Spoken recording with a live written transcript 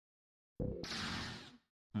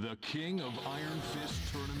The King of Iron Fist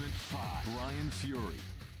Tournament 5, Bryan Fury.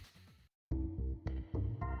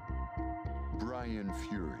 Bryan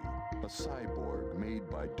Fury, a cyborg made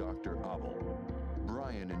by Dr. Abel.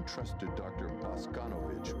 Bryan entrusted Dr.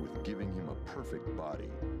 Boskanovich with giving him a perfect body.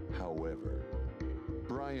 However,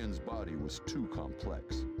 Bryan's body was too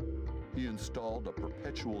complex. He installed a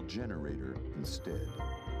perpetual generator instead.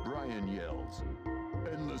 Bryan yells,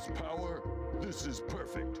 "Endless power? This is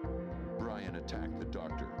perfect!" Bryan attacked the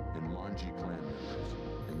doctor and Manji clan members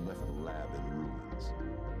and left the lab in ruins.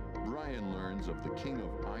 Bryan learns of the King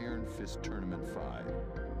of Iron Fist Tournament 5.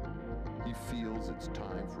 He feels it's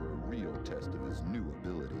time for a real test of his new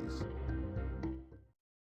abilities.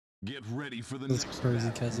 Get ready for the That's next crazy,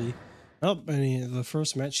 battle. Cassie. Oh, and the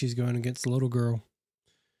first match she's going against the little girl.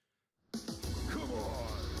 Come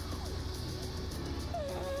on.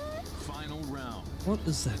 Final round. What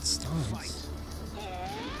is that stance? Fight.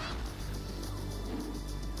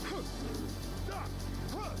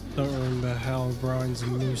 Don't remember how Bryan's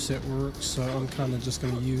moveset works, so I'm kind of just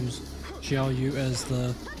going to use Xiao Yu as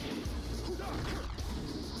the...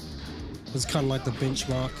 It's kind of like the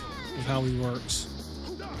benchmark of how he works.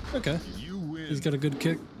 Okay. You win. He's got a good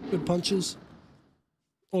kick, good punches.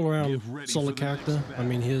 All around solid character. I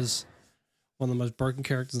mean, he's one of the most broken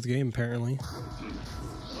characters of the game, apparently.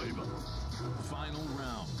 Final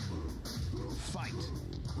round. Fight.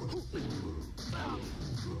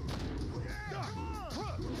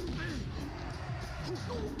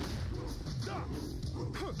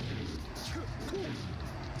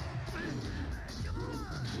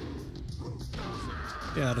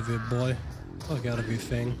 Get out of here, boy. Fuck out of here,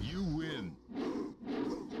 thing. You win.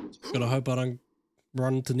 Gotta hope I don't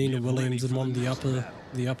run into Nina Get Williams ready in for one of the next battle.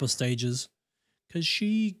 the upper stages. Cause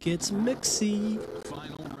she gets mixy.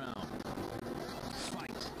 Final round.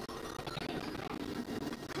 Fight.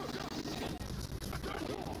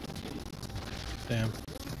 Damn.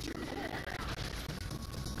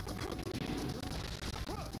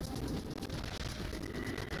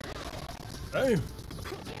 Damn.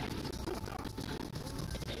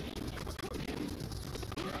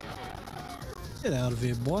 Get out of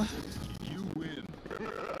here, boy. You win.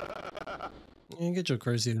 Yeah, get your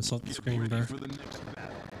crazy ass off the Get screen, ready bro. for the next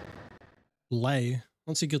battle. Lay.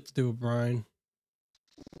 Once you get to do with Bryan.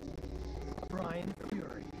 Bryan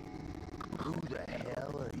Fury. Who the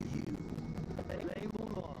hell are you? Lei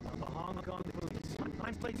Wulong of the Hong Kong police.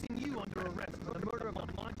 I'm placing you under arrest for the murder of a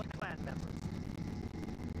Monty clan member.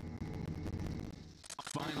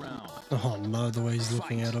 Final round. Oh no, the way he's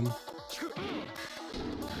looking at him.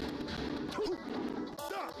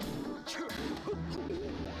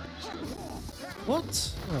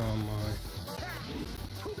 What? Oh my.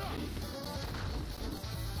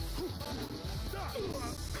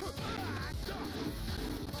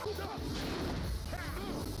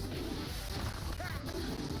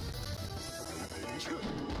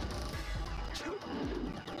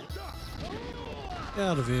 Get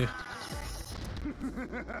out of here.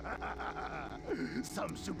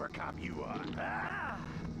 Some super cop you are.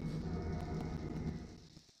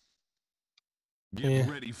 Get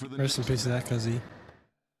Yeah, ready for the rest in next peace of that, battle. cause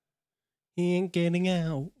he ain't getting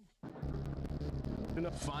out.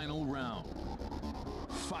 Final round.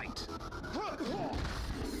 Fight.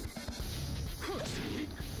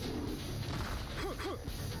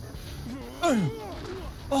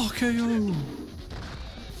 Oh, KO!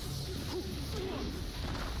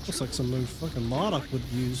 Looks like some move fucking Marduk would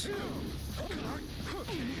use.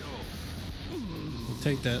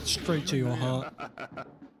 Take that straight to your heart.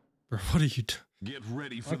 Bro, what are you doing? Get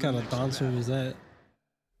ready for What the kind of next dance battle. move is that?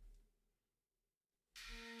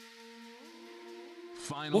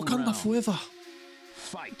 Final Wakanda round. forever!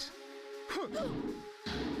 Fight.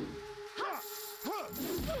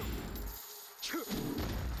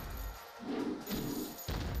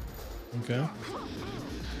 Okay.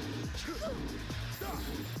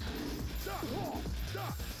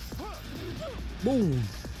 Boom!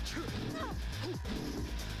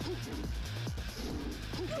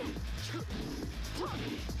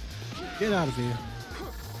 Get out of here.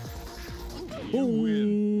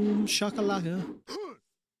 Boom! Shakalaka.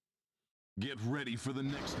 Get ready for the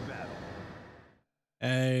next battle.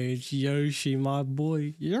 Hey, it's Yoshi, my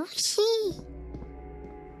boy. Yoshi!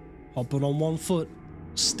 Hopping on one foot.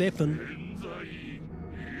 Stepping.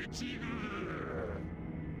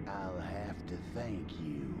 I'll have to thank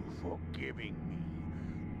you for giving me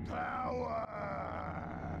power.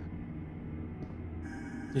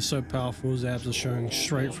 He's so powerful, his abs are showing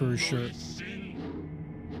straight through his shirt.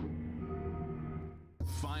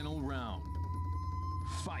 Final round.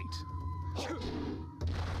 Fight.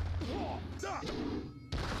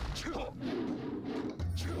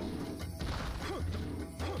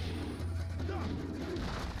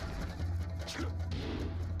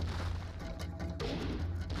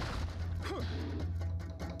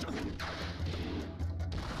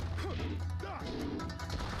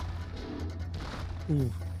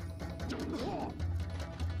 Ooh.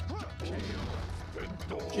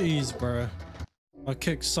 Jeez, bro. My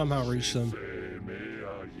kick somehow reached him.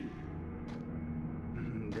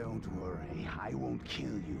 Don't worry, I won't kill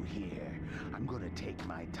you here. I'm gonna take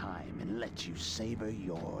my time and let you savor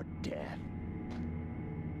your death.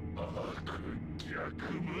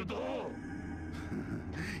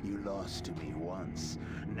 You lost to me once.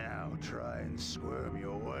 Now try and squirm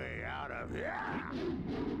your way out of here.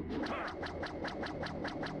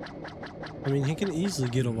 I mean, he can easily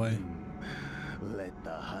get away. Let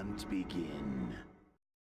the hunt begin.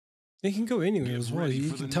 He can go anywhere as well.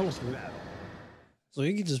 He can teleport. So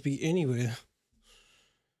he can just be anywhere.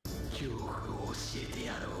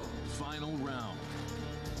 Final round.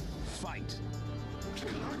 Fight.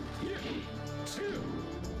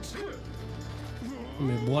 I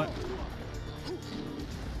mean, what?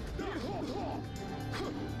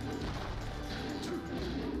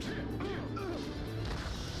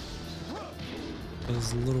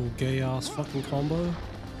 His little gay ass fucking combo.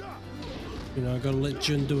 You know, I gotta let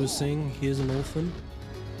Jin do his thing. He is an orphan.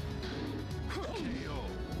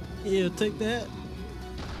 Yeah, take that.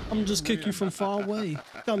 I'm just kick you from far away.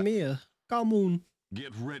 Come here. Come on.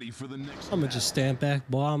 Get ready for the next. I'ma just stand back,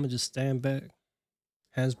 boy. I'ma just stand back.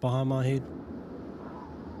 Hands behind my head.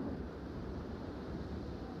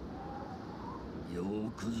 よ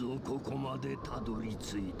くぞここまでたどり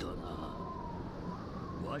着いたな。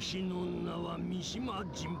わしの名は三島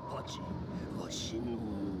陣八。わ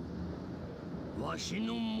し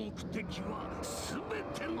の目的はすべ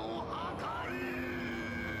ての破壊。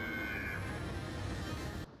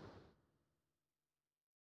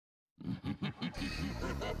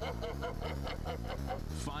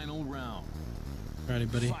Final round.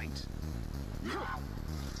 Alrighty, buddy. Fight.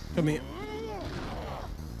 Come here.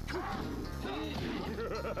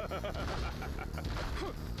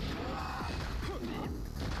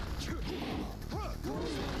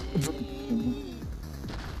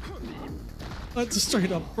 That's a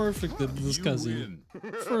straight up perfect in this cousin.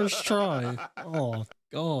 First try. Oh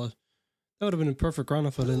god. That would have been a perfect run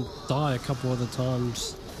if I didn't die a couple other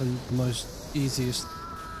times in the most easiest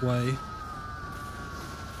way.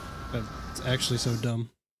 That's actually so dumb.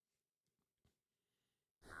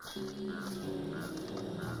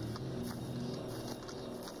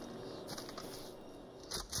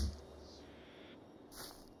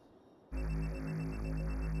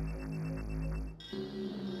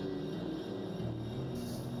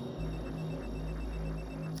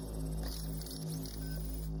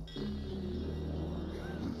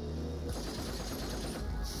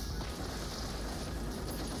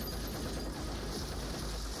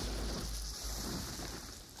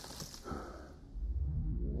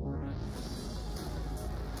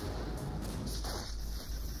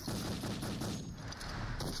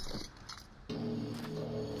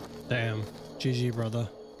 Damn. GG, brother.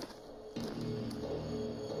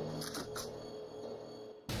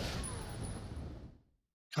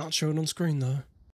 Can't show it on screen though.